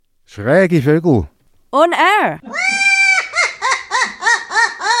Schräge Vögel On Air.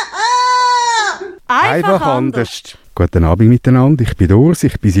 Einfach anders. Guten Abend miteinander, ich bin Urs,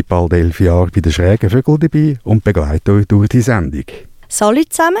 ich bin seit bald 11 Jahren bei den Schrägen Vögel dabei und begleite euch durch die Sendung.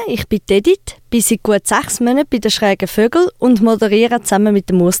 Salut zusammen, ich bin Edith, bin seit gut 6 Monaten bei den Schrägen Vögel und moderiere zusammen mit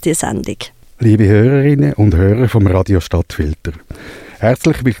dem Urs die Sendung. Liebe Hörerinnen und Hörer vom Radio Stadtfilter,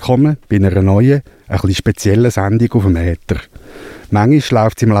 herzlich willkommen bei einer neuen, ein bisschen speziellen Sendung auf dem Äther. Manchmal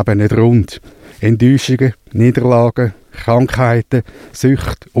läuft es im Leben nicht rund. Enttäuschungen, Niederlagen, Krankheiten,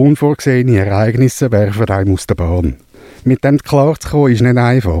 Süchte, unvorgesehene Ereignisse werfen einem aus der Bahn. Mit dem klarzukommen ist nicht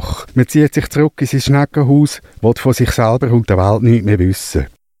einfach. Man zieht sich zurück in sein Schneckenhaus, will von sich selber und der Welt nichts mehr wissen.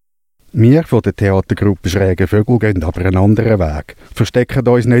 Wir von der Theatergruppe Schräge Vögel gehen aber einen anderen Weg. Verstecken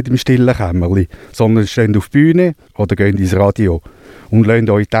uns nicht im stillen Kämmerli, sondern stehen auf die Bühne oder gehen ins Radio und lassen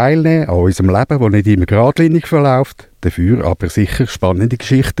euch teilnehmen an unserem Leben, das nicht immer geradlinig verläuft, dafür aber sicher spannende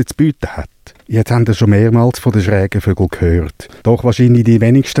Geschichten zu bieten hat. Jetzt habt ihr schon mehrmals von den Schrägen Vögeln gehört. Doch wahrscheinlich die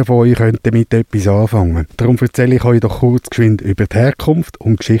wenigsten von euch können damit etwas anfangen. Darum erzähle ich euch doch kurz geschwind über die Herkunft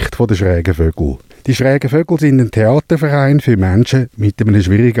und Geschichte der Schrägen Vögel. Die Schrägen Vögel sind ein Theaterverein für Menschen mit einem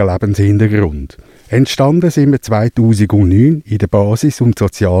schwierigen Lebenshintergrund. Entstanden sind wir 2009 in der Basis- und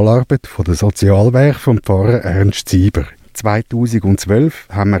Sozialarbeit von der Sozialwerk vom Pfarrer Ernst Sieber. 2012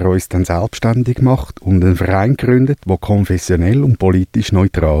 haben wir uns dann selbstständig gemacht und einen Verein gegründet, der konfessionell und politisch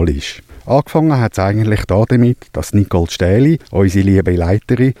neutral ist. Angefangen hat es eigentlich damit, dass Nicole Stähli, unsere liebe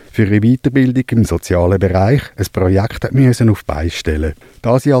Leiterin, für ihre Weiterbildung im sozialen Bereich ein Projekt auf die Beine stellen.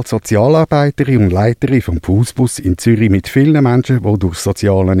 Da sie als Sozialarbeiterin und Leiterin vom Fußbus in Zürich mit vielen Menschen, die durch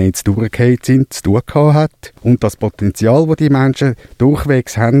soziale Netz durchgefallen sind, zu tun hat und das Potenzial, das die Menschen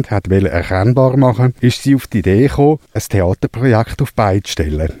durchwegs haben, erkennbar machen, ist sie auf die Idee gekommen, ein Theaterprojekt auf die Beine zu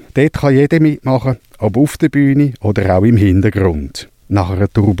stellen. Dort kann jeder mitmachen, ob auf der Bühne oder auch im Hintergrund. Nach einer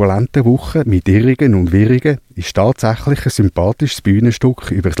turbulenten Woche mit Irrigen und Wirrigen ist tatsächlich ein sympathisches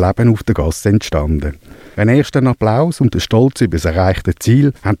Bühnenstück über das Leben auf der Gasse entstanden. Ein erster Applaus und der Stolz über das erreichte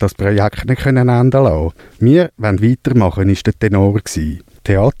Ziel haben das Projekt nicht enden lassen. Wir wollen weitermachen, war der Tenor.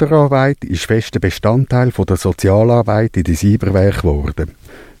 Theaterarbeit ist fester Bestandteil der Sozialarbeit in den Sieberwerk geworden.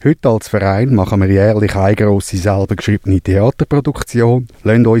 Heute als Verein machen wir jährlich eine grosse, selber geschriebene Theaterproduktion,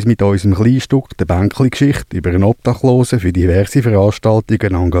 lassen uns mit unserem Kleinstück der Bänkli-Geschichte über einen Obdachlosen für diverse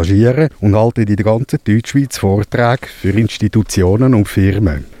Veranstaltungen engagieren und halten in der ganzen Deutschschweiz Vorträge für Institutionen und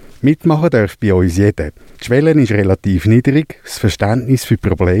Firmen. Mitmachen darf bei uns jeder. Die Schwelle ist relativ niedrig, das Verständnis für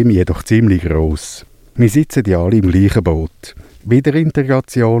Probleme jedoch ziemlich gross. Wir sitzen ja alle im gleichen Boot.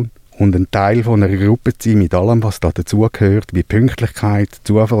 Wiederintegration und ein Teil von einer Gruppe zu sein mit allem, was da dazugehört, wie Pünktlichkeit,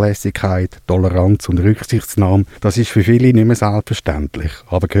 Zuverlässigkeit, Toleranz und Rücksichtnahme, das ist für viele nicht mehr selbstverständlich,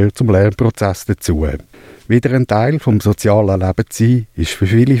 aber gehört zum Lernprozess dazu. Wieder ein Teil vom sozialen Leben zu sein, ist für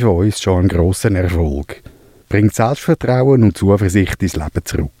viele von uns schon ein grosser Erfolg. Bringt Selbstvertrauen und Zuversicht ins Leben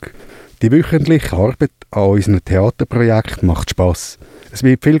zurück. Die wöchentliche Arbeit an unserem Theaterprojekt macht Spass. Es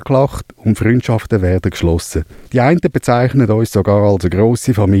wird viel gelacht und Freundschaften werden geschlossen. Die einen bezeichnen uns sogar als eine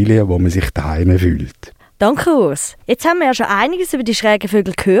grosse Familie, wo man sich daheim fühlt. Danke, Urs. Jetzt haben wir ja schon einiges über die Schrägen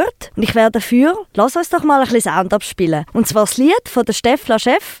Vögel gehört und ich wäre dafür, lass uns doch mal ein bisschen Sound abspielen. Und zwar das Lied von der Steffla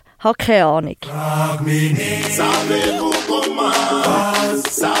Chef, «Hat keine Ahnung». Frag mich nicht, savez-vous comment,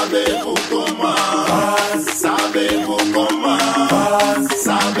 savez-vous comment, savez-vous comment,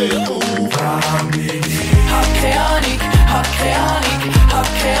 savez-vous. Frag mich nicht. Hat keine Ahnung, hat keine Ahnung, hat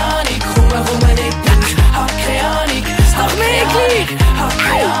keine Ahnung, komm nicht durch. Hat keine Ahnung, ist doch mir gleich. Hat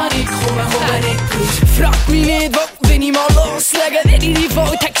keine Ahnung, komm nicht durch. Frag mich nicht, wenn ich mal loslege, wenn ich die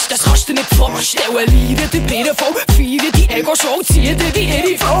Volltext, das kannst du dir nicht vorstellen. Liebe die Birne voll, feiere die Ego-Show, ziehe dir wie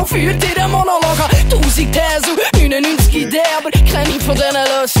ihre Frau, führt ihr einen Monolog an. 1000 Thesen, 99 Ideen, aber keine von denen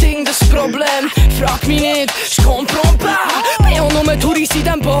löst das Problem. Frag mich nicht, je comprends pas. Ben on nur Touriste in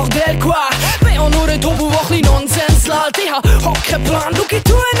dem Bordel, quoi. Ben on nur ein Tobu, wo ein Nonsens lädt. Ich hab keinen Plan, schau, ich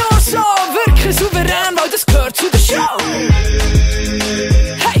tue nur so. Wirklich souverän, weil das gehört zu der Show.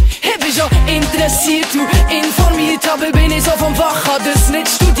 Hey, ich bin schon interessiert, du informiert, aber bin ich so vom Fach, hab das nicht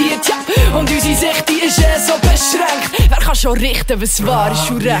studiert, ja. Und unsere Sicht, die ist so beschränkt. Wer kann schon richten, was wahr ist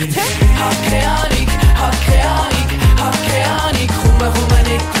und recht? Hat keine Ahnung, hat keine Ahnung, hat keine Ahnung, komm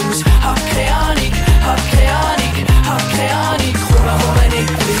nicht raus. Hat keine Ahnung, hat keine Ahnung, hat keine Ahnung, komm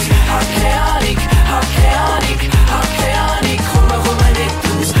nicht raus. Hat keine Ahnung, hat keine Ahnung, hat keine Ahnung, komm nicht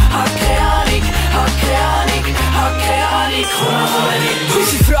raus. Hat keine Ahnung, hat keine Ahnung, hat keine Ahnung, komm nicht raus.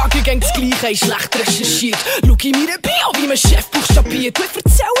 Unsere Frage gäng das Gleiche, ist schlecht recherchiert. Schau in meine Bio, wie mein Chef buchstabiert. Und ich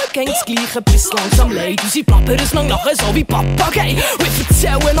erzähle gäng das Gleiche, bis langsam leid. Und sie plappern es noch nachher so wie Papagei. Und ich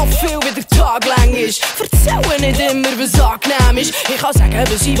erzähle noch viel, wie der Tag lang ist. Erzähle nicht immer, was angenehm ist. Ich kann sagen,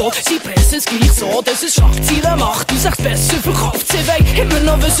 was ich will, sie pressen es gleich so, dass es Schlagzeilen macht und sich besser verkauft. Sie wollen immer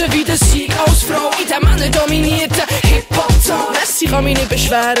noch wissen, wie das Sieg als Frau in dem männerdominierten Hip-Hop-Zone. Ich kann mich nicht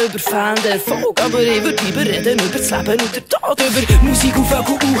beschweren über Fan-Erfolg, aber ich würde lieber reden über das Leben und den Tod, über Musik auf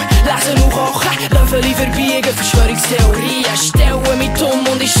Vögel, lesen und kochen, Löffel verbiegen, Verschwörungstheorien, stellen mich dumm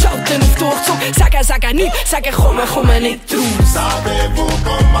und ich schalte auf Durchzug. Sagen nichts, sagen komme nicht raus. Savez-vous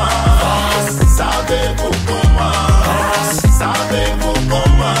comment? Savez-vous comment? Savez-vous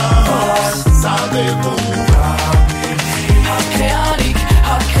comment? Savez-vous? Hab keine Ahnung,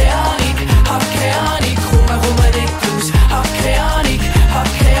 hab keine Ahnung, hab keine Ahnung, komme nicht raus. Hab keine Ahnung, hab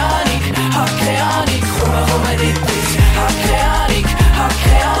keine Ahnung, hab keine Ahnung, komme nicht raus. Hab keine Ahnung, hab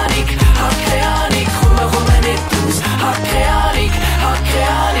keine Ahnung, hab keine Ahnung, komme nicht raus. Hab keine Ahnung, hab keine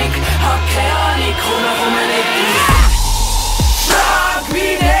Ahnung, hab keine Ahnung, komme nicht raus. Frag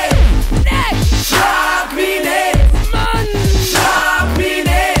mich nicht, frag mich nicht, Mann, frag mich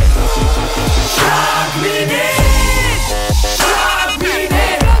nicht, frag mich nicht, frag mich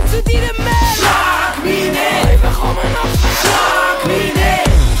nicht, komm zu deinem Mann, frag mich nicht, einfach komm noch, frag mich nicht,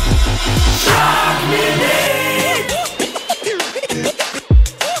 frag mich nicht.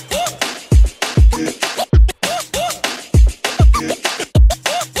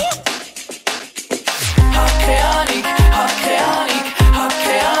 Hab keine Ahnung, hab keine Ahnung, hab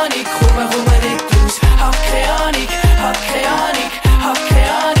keine Ahnung, komme nicht raus. Hab keine Ahnung, hab keine Ahnung, hab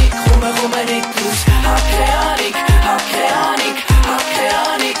keine Ahnung, komme nicht raus. Hab keine Ahnung, hab keine Ahnung, hab keine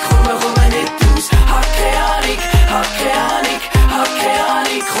Ahnung, komme nicht raus. Hab keine Ahnung, hab keine Ahnung, hab keine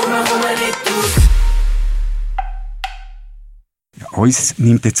Ahnung, komme nicht raus. Uns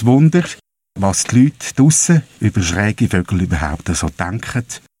nimmt jetzt Wunder, was die Leute draussen über schräge Vögel überhaupt so denken.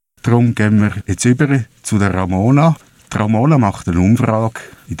 Darum gehen wir jetzt über zu der Ramona. Die Ramona macht eine Umfrage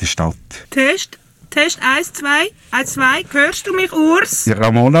in der Stadt. Test 1, 2, 1, 2. Hörst du mich, Urs? Ja,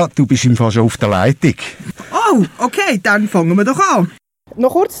 Ramona, du bist im Fall schon auf der Leitung. Oh, okay, dann fangen wir doch an.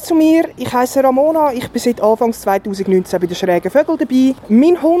 Noch kurz zu mir. Ich heiße Ramona. Ich bin seit Anfang 2019 bei den Schrägen Vögel dabei.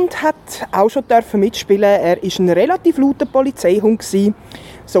 Mein Hund hat auch schon mitspielen. Er war ein relativ lauter Polizeihund.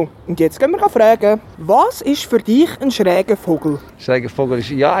 So, und jetzt gehen wir fragen, was ist für dich ein schräger Vogel? Schräger Vogel ist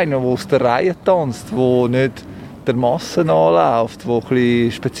ja einer, der aus der Reihe tanzt, der nicht der Masse anläuft, der ein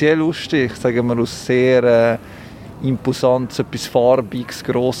bisschen speziell aussticht, sagen wir aus sehr imposantes, etwas Farbiges,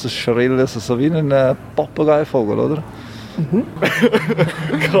 Grosses, Schrilles, also wie ein Papageivogel, oder?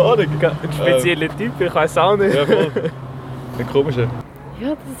 Keine Ahnung, ein spezieller Typ, ich weiss auch nicht. Ja, voll. Ein komischer. Ja,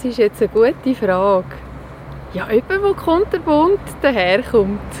 das ist jetzt eine gute Frage. Ja, jemand, der kunterbunt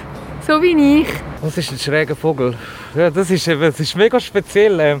daherkommt. So wie ich. Was ist ein schräger Vogel? Ja, das ist mega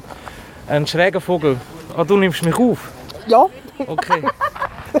speziell. Ein schräger Vogel. Ah, du nimmst mich auf? Ja. Okay.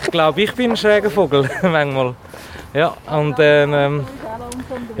 Ich glaube, ich bin ein schräger Vogel, manchmal. Ja, und ein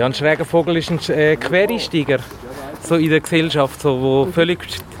schräger Vogel ist ein Quereinsteiger. So in der Gesellschaft, so, wo völlig...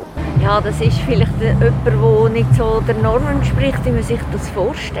 Ja, das ist vielleicht jemand, der nicht so der Norm entspricht, wie man sich das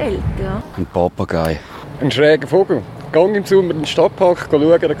vorstellt. Ja. Ein Papagei. Ein schräger Vogel. Gang im Sommer in den Stadtpark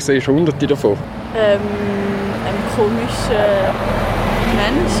schauen, da siehst du hunderte davon. Ein komischer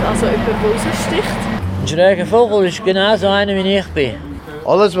Mensch, also jemand, der raussticht. Ein schräger Vogel ist genau so einer, wie ich bin.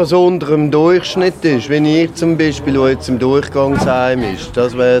 Alles, was unter dem Durchschnitt ist, wenn ich zum Beispiel, der jetzt im Durchgangsheim ist,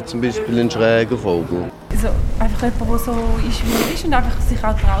 das wäre zum Beispiel ein schräger Vogel. Also einfach jemand, der so ist, wie er ist und einfach sich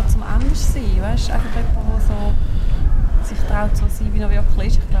auch traut zum Anderssein. Weißt? Einfach jemand, der so sich traut so sein, wie er wirklich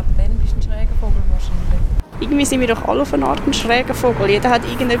ist. Ich glaube, dann bist du ein schräger Vogel wahrscheinlich. Irgendwie sind wir doch alle auf eine Art ein schräger Vogel. Jeder hat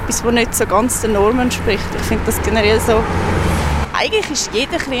irgendetwas, das nicht so ganz den Normen entspricht. Ich finde das generell so... Eigentlich ist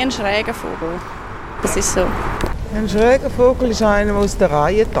jeder ein schräger Vogel. Das ist so. Ein schräger Vogel ist einer, der aus der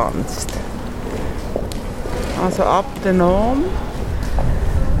Reihe tanzt. Also ab der Norm.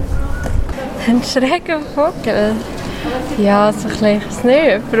 Ein schräger Vogel? Ja, so ein bisschen, nicht.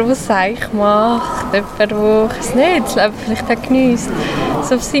 Jemand, der es eigentlich macht. Jemand, der es nicht, das Leben vielleicht auch geniesst.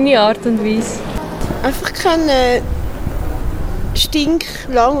 So auf seine Art und Weise. Einfach kein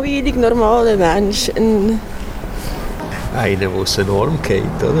stinklangweilig normaler Mensch. Einer, der aus der Norm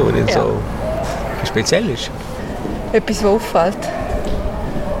geht, oder? Der nicht so speziell ist. Etwas, das auffällt.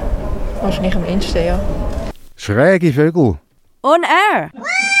 Wahrscheinlich am ehesten, ja. Schräge Vögel. On Air.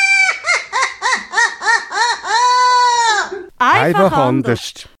 Einfach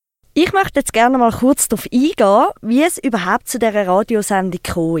anders. Ich möchte jetzt gerne mal kurz darauf eingehen, wie es überhaupt zu dieser Radiosendung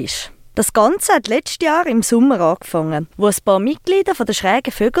gekommen ist. Das Ganze hat letztes Jahr im Sommer angefangen, wo ein paar Mitglieder der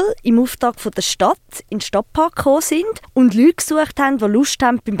Schrägen Vögel im Auftrag von der Stadt in den Stadtpark gekommen sind und Leute gesucht haben, die Lust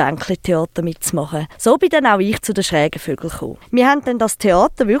haben, beim Bänkli-Theater mitzumachen. So bin dann auch ich zu den Schrägen Vögeln gekommen. Wir haben dann das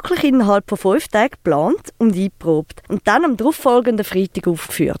Theater wirklich innerhalb von 5 Tagen geplant und eingeprobt und dann am darauffolgenden Freitag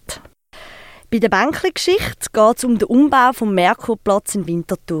aufgeführt. Bei der Bänkli-Geschichte geht es um den Umbau vom Merkurplatz in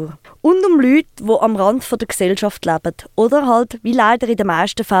Winterthur und um Leute, die am Rand der Gesellschaft leben oder halt, wie leider in den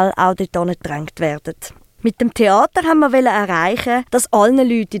meisten Fällen, auch dort gedrängt werden. Mit dem Theater haben wir erreichen, dass allen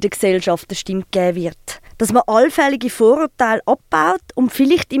Leuten in der Gesellschaft eine Stimme gegeben wird. Dass man allfällige Vorurteile abbaut und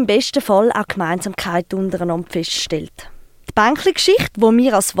vielleicht im besten Fall auch Gemeinsamkeiten untereinander feststellt. Die Bänkli-Geschichte, die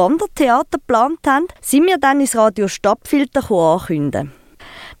wir als Wandertheater geplant haben, sind wir dann ins Radio Stadtfilter ankündigen.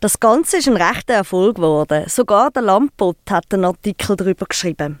 Das Ganze ist ein rechter Erfolg geworden. Sogar der Landbot hat einen Artikel darüber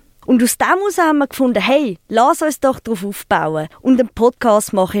geschrieben. Und aus dem heraus haben wir gefunden, hey, lass uns doch darauf aufbauen und einen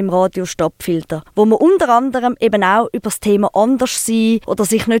Podcast machen im Radio Stadtfilter, wo wir unter anderem eben auch über das Thema anders sein oder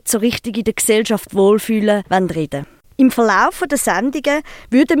sich nicht so richtig in der Gesellschaft wohlfühlen reden. Im Verlauf der Sendungen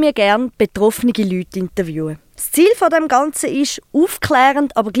würden wir gerne betroffene Leute interviewen. Das Ziel von dem Ganzen ist,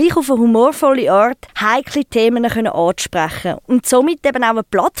 aufklärend, aber gleich auf eine humorvolle Art heikle Themen anzusprechen und somit eben auch eine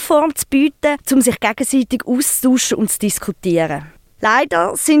Plattform zu bieten, um sich gegenseitig auszutauschen und zu diskutieren.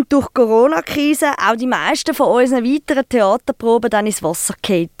 Leider sind durch die Corona-Krise auch die meisten von unseren weiteren Theaterproben dann ins Wasser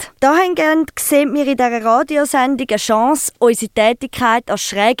gefallen. Dahingehend sehen wir in dieser Radiosendung eine Chance, unsere Tätigkeit als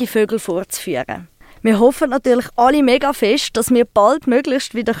Schräge Vögel fortzuführen. Wir hoffen natürlich alle mega fest, dass wir bald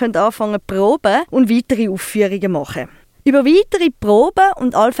möglichst wieder anfangen zu proben und weitere Aufführungen machen. Über weitere Proben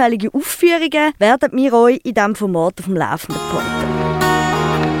und allfällige Aufführungen werden wir euch in diesem Format auf dem Laufenden halten.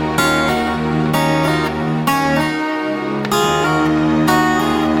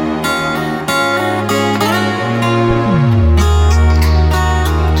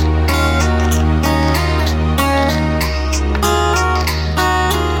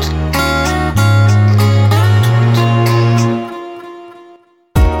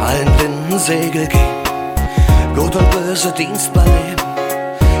 Segel gehen, gut und böse Dienst bei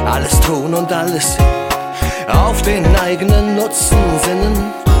Leben, alles tun und alles sehen, auf den eigenen Nutzen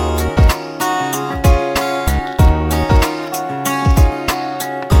sinnen.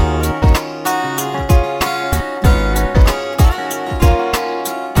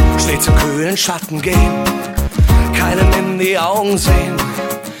 Stets im kühlen Schatten gehen, keinem in die Augen sehen,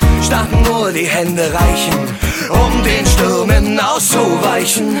 starten nur die Hände reichen, um den Stürmen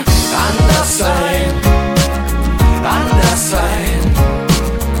auszuweichen. Anders sein, anders sein,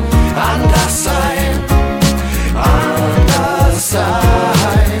 anders sein, anders sein,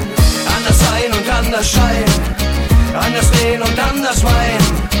 anders sein und anders scheinen, anders reden und anders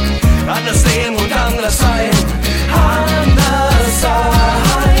meinen, anders leben und anders sein, anders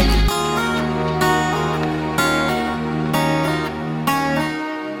sein.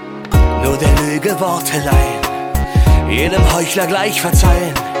 Nur der Lüge Worte leihen, jedem Heuchler gleich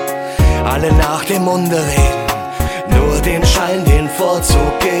verzeihen, alle nach dem Munde reden, nur den Schein den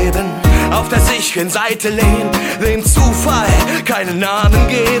Vorzug geben, auf der sicheren Seite lehnen, dem Zufall keinen Namen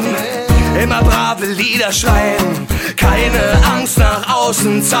geben, immer brave Lieder schreien, keine Angst nach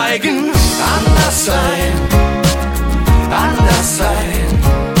außen zeigen. Anders sein, anders sein,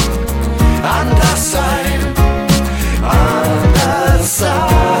 anders sein, anders sein,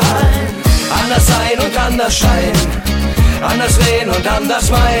 anders sein und anders scheinen, anders reden und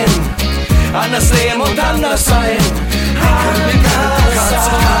anders meinen, anders leben und anders sein, anders sein.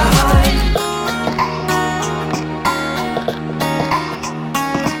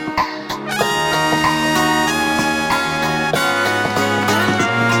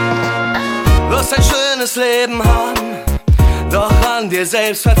 Wirst ein schönes Leben haben, doch an dir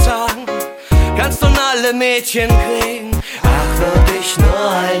selbst verzagen, kannst nun alle Mädchen kriegen, ach, wird dich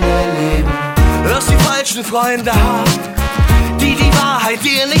nur eine leben. Wirst die falschen Freunde haben, die die Wahrheit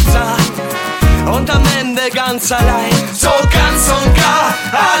dir nicht sagen, und am Ende ganz allein, so ganz und gar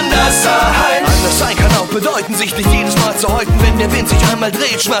anders sein. Anders sein kann auch bedeuten, sich nicht jedes Mal zu häuten, wenn der Wind sich einmal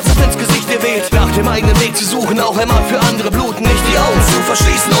dreht, schmerzhaft ins Gesicht dir weht. Nach dem eigenen Weg zu suchen, auch einmal für andere bluten, nicht die Augen zu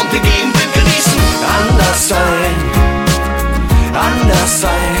verschließen und den Gegenwind genießen. Anders sein, anders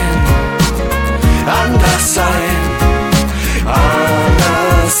sein, anders sein,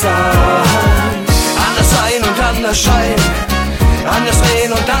 anders sein, anders sein und anders scheinen, anders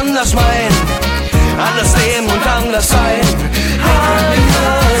reden und anders meinen, anders leben und anders sein,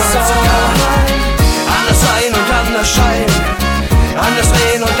 anders sein, anders sein und anders scheinen, anders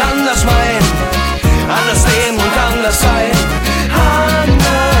reden und anders meinen, anders leben und anders sein,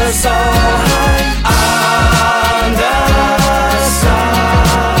 anders sein, anders sein.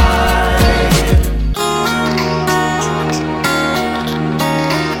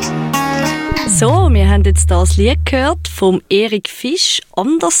 So, wir haben jetzt hier das Lied gehört vom Erik Fisch,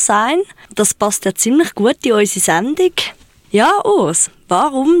 «Anders sein». Das passt ja ziemlich gut in unsere Sendung. Ja, Urs,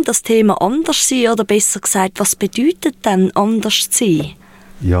 warum das Thema «Anders sein» oder besser gesagt, was bedeutet denn «anders sein»?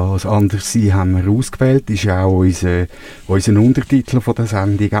 Ja, das «Anders-Sein» haben wir ausgewählt. Das ist ja auch unser Untertitel von der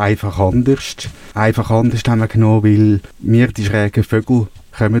Sendung «Einfach anders». «Einfach anders» haben wir genommen, weil wir, die schrägen Vögel,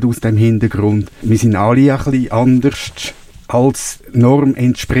 kommen aus dem Hintergrund. Wir sind alle ein bisschen anders, als Norm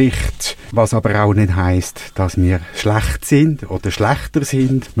entspricht, was aber auch nicht heisst, dass wir schlecht sind oder schlechter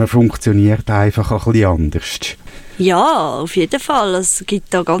sind. Man funktioniert einfach ein bisschen anders. Ja, auf jeden Fall. Es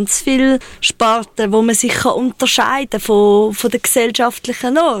gibt da ganz viele Sparten, wo man sich unterscheiden kann von der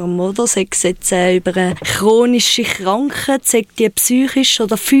gesellschaftlichen Norm, oder? Sei es jetzt über eine chronische Krankheit, sei die psychisch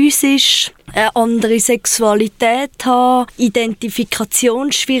oder physisch, eine andere Sexualität haben,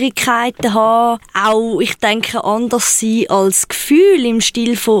 Identifikationsschwierigkeiten haben, auch, ich denke, anders sein als Gefühl im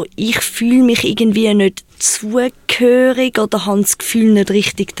Stil von, ich fühle mich irgendwie nicht zugehörig oder habe das Gefühl, nicht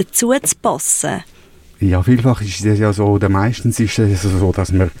richtig dazu zu passen. Ja, vielfach ist es ja so, oder meistens ist es so,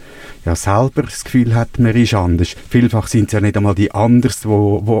 dass man ja selber das Gefühl hat, man ist anders. Vielfach sind es ja nicht einmal die anderen,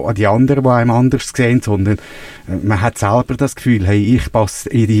 die einem anders sehen, sondern man hat selber das Gefühl, hey, ich passe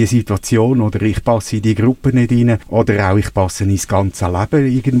in diese Situation oder ich passe in die Gruppe nicht rein oder auch ich passe ins ganze Leben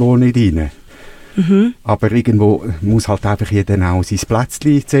irgendwo nicht rein. Mhm. Aber irgendwo muss halt einfach jeder auch sein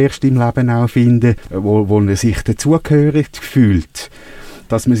Plätzchen zuerst im Leben auch finden, wo er sich dazugehörig fühlt.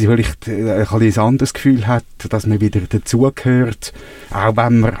 Dass man sich vielleicht ein anderes Gefühl hat, dass man wieder dazugehört, auch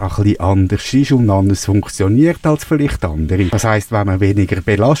wenn man ein bisschen anders ist und anders funktioniert als vielleicht andere. Das heisst, wenn man weniger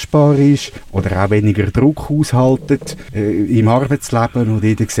belastbar ist oder auch weniger Druck aushaltet im Arbeitsleben und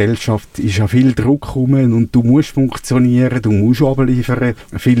in der Gesellschaft ist ja viel Druck rum und du musst funktionieren, du musst abliefern.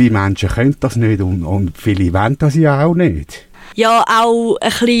 Viele Menschen können das nicht und viele wollen das ja auch nicht. Ja, auch ein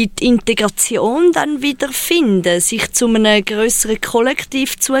bisschen die Integration dann wiederfinden, sich zu einem grösseren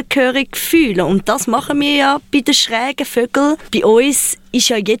Kollektiv zugehörig fühlen. Und das machen wir ja bei den schrägen Vögeln. Bei uns ist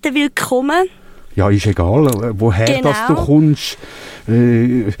ja jeder willkommen. Ja, ist egal, woher genau. dass du kommst.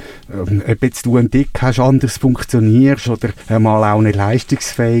 Ob jetzt du einen Dick hast, anders funktionierst oder einmal auch nicht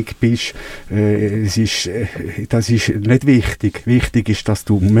leistungsfähig bist, das ist nicht wichtig. Wichtig ist, dass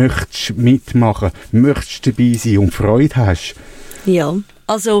du möchtest mitmachen, möchtest dabei sein und Freude hast. Ja,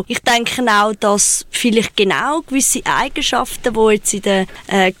 also ich denke auch, dass vielleicht genau gewisse Eigenschaften, die jetzt in der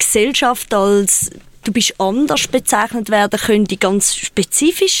Gesellschaft als «du bist anders» bezeichnet werden können, die ganz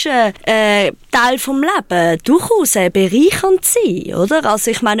spezifischen Teil vom Leben durchaus bereichernd sein, oder? Also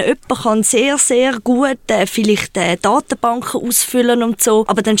ich meine, jemand kann sehr, sehr gut vielleicht Datenbanken ausfüllen und so,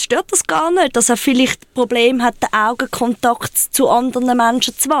 aber dann stört das gar nicht, dass er vielleicht Probleme hat, den Augenkontakt zu anderen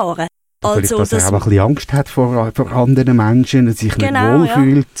Menschen zu wahren. Also, dass er auch ein bisschen Angst hat vor anderen Menschen und sich nicht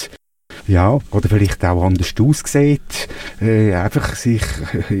wohlfühlt. Ja, oder vielleicht auch anders aussieht. Einfach sich,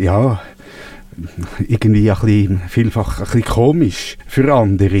 ja, irgendwie vielfach ein bisschen komisch für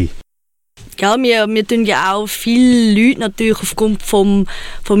andere. Ja, wir tun ja auch viele Leute natürlich aufgrund vom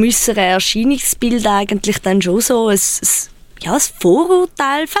äußeren Erscheinungsbild eigentlich dann schon so ein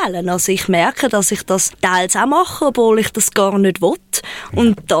Vorurteil fällen. Also ich merke, dass ich das teils auch mache, obwohl ich das gar nicht will.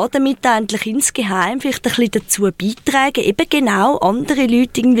 Und damit eigentlich insgeheim vielleicht ein bisschen dazu beitragen, eben genau andere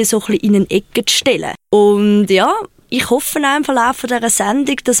Leute irgendwie so ein bisschen in eine Ecke zu stellen. Und ja, ich hoffe im Verlauf dieser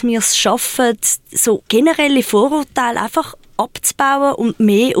Sendung, dass wir es schaffen, so generelle Vorurteile einfach abzubauen und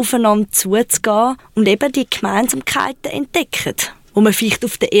mehr aufeinander zuzugehen und eben die Gemeinsamkeiten entdecken, die man vielleicht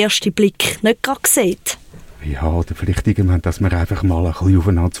auf den ersten Blick nicht gerade sieht. Ja, oder vielleicht irgendwann, dass wir einfach mal ein bisschen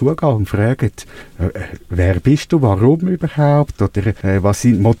aufeinander zugehen und fragen, wer bist du, warum überhaupt, oder was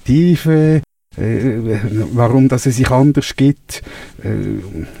sind die Motive, warum dass es sich anders gibt.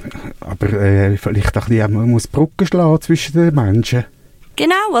 Aber vielleicht ein bisschen, man muss Brücken schlagen zwischen den Menschen.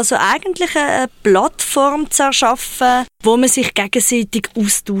 Genau, also eigentlich eine Plattform zu erschaffen, wo man sich gegenseitig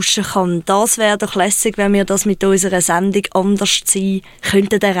austauschen kann. Das wäre doch lässig, wenn wir das mit unserer Sendung «Anders sein»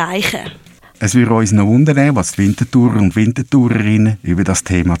 könnten erreichen. Es würde uns noch wundern, was die Wintertourer und Wintertourerinnen über das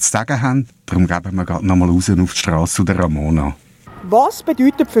Thema zu sagen haben. Darum geben wir gerade noch mal raus auf die Straße zu der Ramona. Was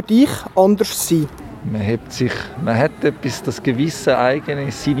bedeutet für dich «Anders sein»? Man hat etwas, das gewisse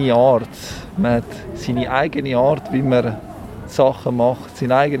eigene, seine Art. Man hat seine eigene Art, wie man Sachen macht,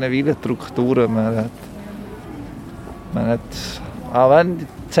 seine eigenen Willensstrukturen. Man hat, auch wenn die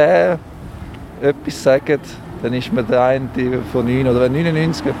 10 etwas sagen, dann ist man der eine von 9. Oder wenn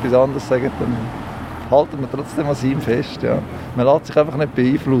 99 etwas anderes sagen, dann halten wir trotzdem an ihm fest. Ja. Man lässt sich einfach nicht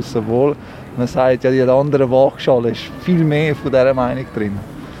beeinflussen, obwohl man sagt, ja, die andere Waagschale ist viel mehr von dieser Meinung drin.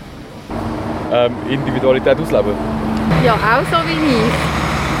 Individualität ausleben. Ja, auch so wie ich.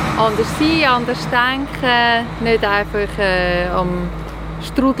 Anders sein, anders denken, nicht einfach am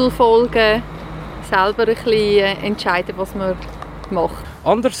Strudel folgen, selber ein bisschen entscheiden, was man macht.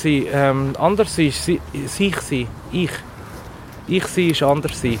 Anders sein ist sich sein. Ich sein ist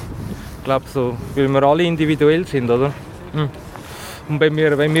anders sein. Ich glaube so, weil wir alle individuell sind, oder? Und wenn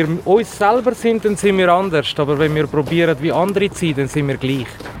wir uns selber sind, dann sind wir anders. Aber wenn wir probieren, wie andere zu sein, dann sind wir gleich.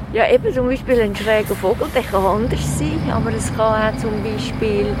 Ja, eben zum Beispiel ein schräger Vogel, der kann anders sein. Aber es kann auch zum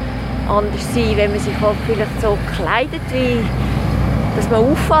Beispiel anders sein, wenn man sich halt vielleicht so kleidet, wie dass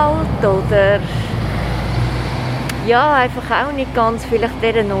man auffällt. Oder ja, einfach auch nicht ganz vielleicht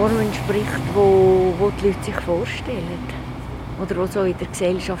der Norm entspricht, wo die Leute sich vorstellen. Oder was so in der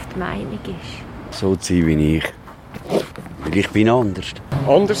Gesellschaft die Meinung ist. So zu sein wie ich. Weil ich bin anders.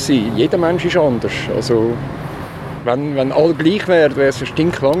 Anders sein. Jeder Mensch ist anders. Also, wenn alle gleich wären, wäre es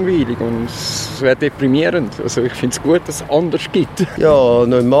stinklangweilig und es wäre deprimierend. Also ich finde es gut, dass es anders gibt. Ja,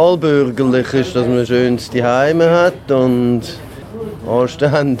 normalbürgerlich ist, dass man ein schönes Zuhause hat und einen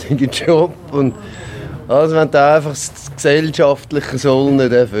anständigen Job. Und also wenn du einfach das gesellschaftliche Soll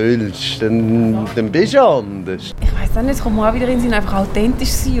nicht erfüllst, dann bist du anders. Ich weiss auch nicht, es kommt mir auch wieder in den Sinn, einfach authentisch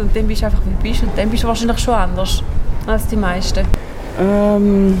sein und dann bist du einfach wie du bist und dann bist du wahrscheinlich schon anders als die meisten.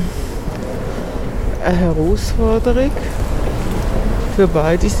 Eine Herausforderung für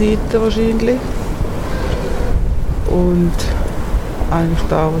beide Seiten wahrscheinlich und eigentlich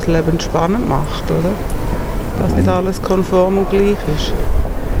da, was das Leben spannend macht, oder? Dass nicht alles konform und gleich ist.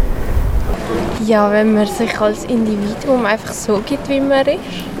 Ja, wenn man sich als Individuum einfach so gibt, wie man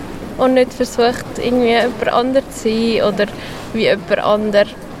ist und nicht versucht, irgendwie jemand anderes zu sein oder wie jemand anderes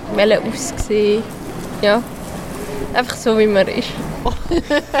aussehen. Ja, einfach so, wie man ist.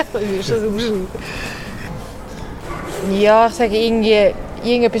 Wie ist das umschreiben? Ja, ich sage irgendwie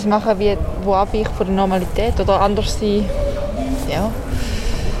irgendetwas machen, wo abweicht von der Normalität oder anders sein. Ja.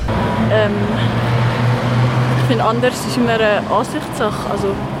 Ich finde, anders ist immer eine Ansichtssache.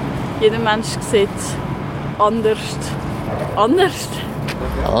 Also, jeder Mensch sieht anders.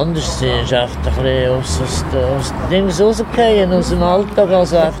 Anders sein ist einfach ein bisschen aus den Dingen rausgefallen, aus dem Alltag,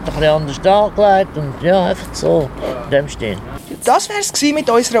 also einfach ein bisschen anders angelegt und ja, einfach so in dem stehen. Das war es mit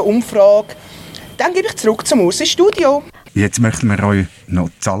unserer Umfrage. Dann gebe ich zurück zum Studio. Jetzt möchten wir euch noch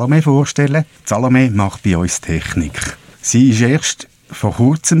Salome vorstellen. Salome macht bei uns Technik. Sie ist erst vor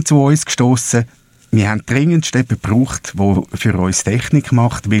kurzem zu uns gestossen. Wir haben dringendst jemanden gebraucht, der für uns Technik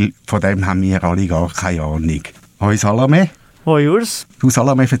macht, weil von dem haben wir alle gar keine Ahnung. Hoi Salome. Hoi Urs. Du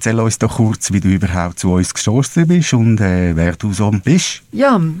Salome, erzähl uns doch kurz, wie du überhaupt zu uns gestossen bist und wer du so bist.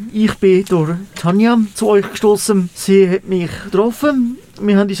 Ja, ich bin durch Tanja zu euch gestossen. Sie hat mich getroffen.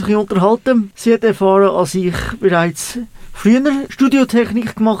 Wir haben uns ein bisschen unterhalten. Sie hat erfahren, als ich bereits früher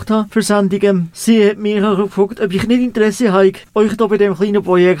Studiotechnik gemacht habe für Sendungen. Sie hat mich gefragt, ob ich nicht Interesse habe, euch hier bei diesem kleinen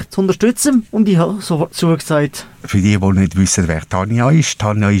Projekt zu unterstützen. Und ich habe sofort zugesagt. Für die nicht wissen, wer Tanja ist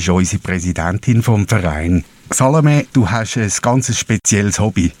unsere Präsidentin vom Verein. Salome, du hast ein ganz spezielles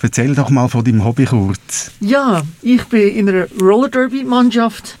Hobby. Erzähl doch mal von deinem Hobby kurz. Ja, ich bin in einer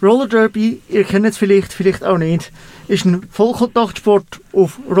Roller-Derby-Mannschaft. Roller-Derby, ihr kennt es vielleicht auch nicht, ist ein Vollkontaktsport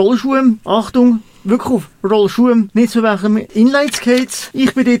auf Rollschuhen. Achtung, wirklich auf Rollschuhen, nicht zu verwechseln mit Inline-Skates.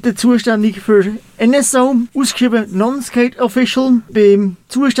 Ich bin dort zuständig für NSO, ausgeschrieben Non-Skate Official. Bin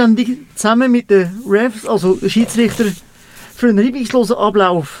zuständig zusammen mit den Refs, also den Schiedsrichter, für einen reibungslosen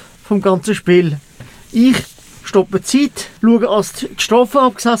Ablauf vom ganzen Spiel. Ich stoppe die Zeit, schaue, dass die Strafen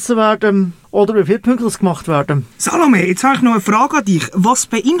abgesessen werden oder wie viele Punkte gemacht werden. Salome, jetzt habe ich noch eine Frage an dich. Was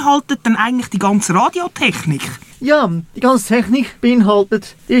beinhaltet denn eigentlich die ganze Radiotechnik? Ja, die ganze Technik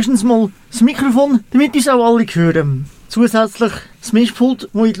beinhaltet erstens mal das Mikrofon, damit uns auch alle hören. Zusätzlich das Mischpult,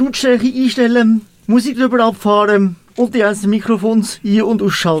 wo ich die Lautstärke einstellen, Musik drüber abfahren und die einzelnen Mikrofons ein- und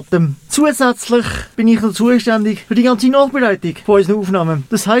ausschalten. Zusätzlich bin ich noch zuständig für die ganze Nachbereitung von unseren Aufnahmen.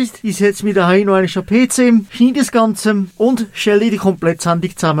 Das heisst, ich setze mir daheim noch einen PC, schneide das Ganze und stelle die komplette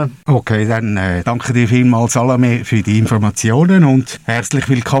Sendung zusammen. Okay, dann danke dir vielmals, Salome, für die Informationen und herzlich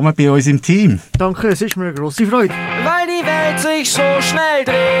willkommen bei uns im Team. Danke, es ist mir eine grosse Freude. Weil die Welt sich so schnell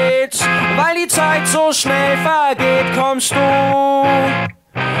dreht, weil die Zeit so schnell vergeht, kommst du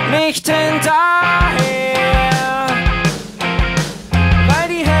nicht hinterher. Weil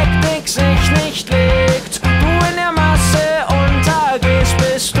die Hektik sich nicht legt, du in der Masse untergehst,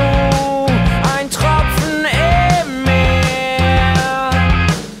 bist du ein Tropfen im Meer.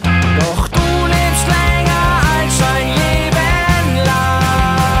 Doch du lebst länger als ein Leben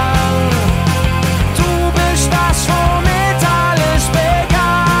lang. Du bist das, womit alles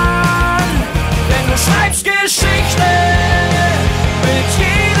begann. Denn du schreibst Geschichte mit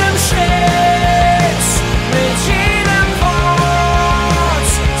jedem Schritt, mit jedem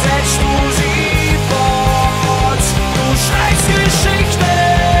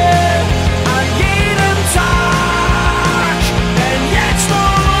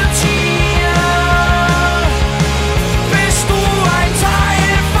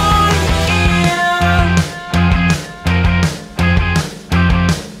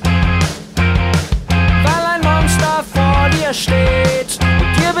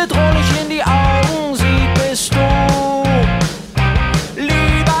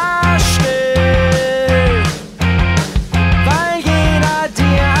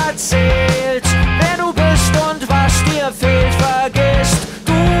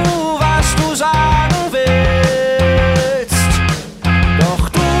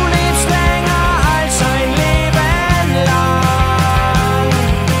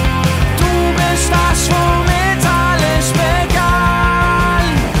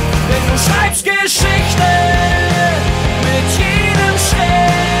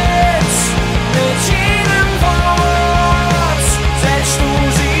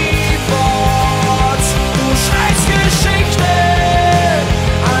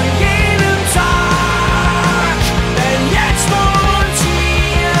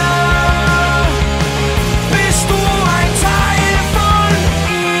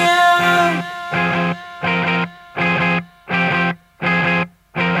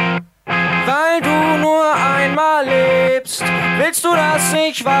dass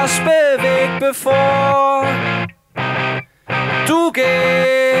sich was bewegt, bevor du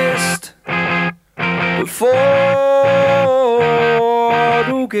gehst. Bevor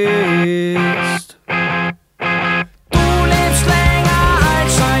du gehst. Du lebst länger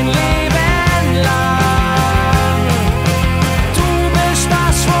als ein Leben lang. Du bist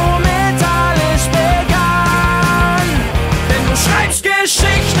das, womit alles begann. Denn du schreibst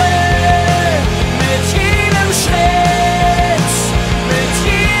Geschichte mit jedem Schritt, mit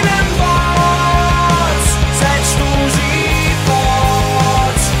jedem Wort setzt du sie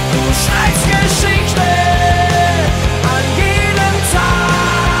fort. Du schreibst Geschichte an jedem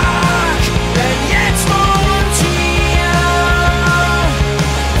Tag, denn jetzt und hier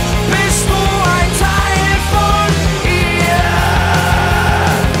bist du ein Teil von ihr.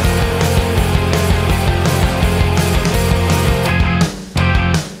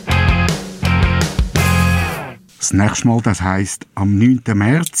 Das nächste Mal, das heisst am 9.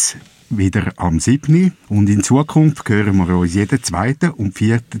 März, wieder am 7. Und in Zukunft hören wir uns jeden 2. und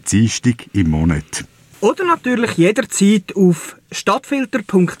 4. Dienstag im Monat. Oder natürlich jederzeit auf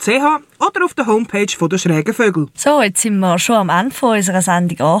stadtfilter.ch oder auf der Homepage der Schrägen Vögel. So, jetzt sind wir schon am Ende unserer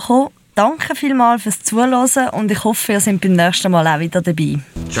Sendung angekommen. Danke vielmals fürs Zuhören und ich hoffe, ihr seid beim nächsten Mal auch wieder dabei.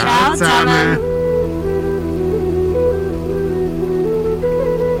 Ciao zusammen!